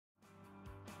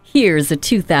Here's a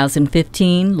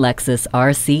 2015 Lexus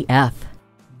RC F.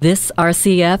 This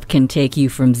RC F can take you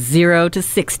from 0 to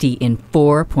 60 in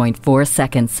 4.4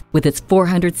 seconds, with its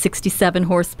 467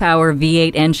 horsepower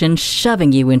V8 engine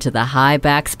shoving you into the high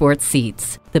back sports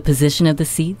seats. The position of the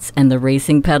seats and the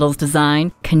racing pedals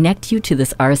design connect you to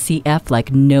this RC F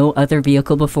like no other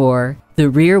vehicle before. The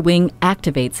rear wing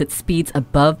activates at speeds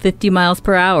above 50 miles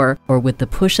per hour or with the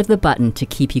push of the button to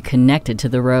keep you connected to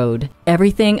the road.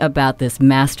 Everything about this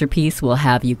masterpiece will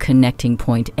have you connecting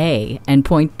point A and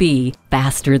point B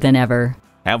faster than ever.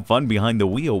 Have fun behind the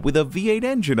wheel with a V8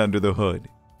 engine under the hood.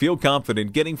 Feel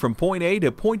confident getting from point A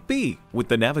to point B with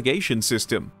the navigation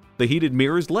system. The heated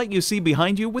mirrors let you see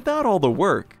behind you without all the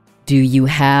work. Do you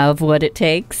have what it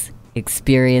takes?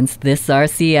 Experience this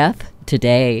RCF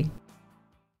today.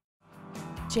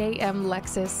 JM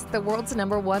Lexus, the world's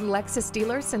 #1 Lexus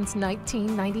dealer since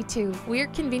 1992. We're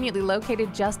conveniently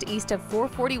located just east of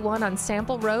 441 on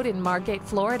Sample Road in Margate,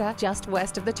 Florida, just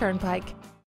west of the Turnpike.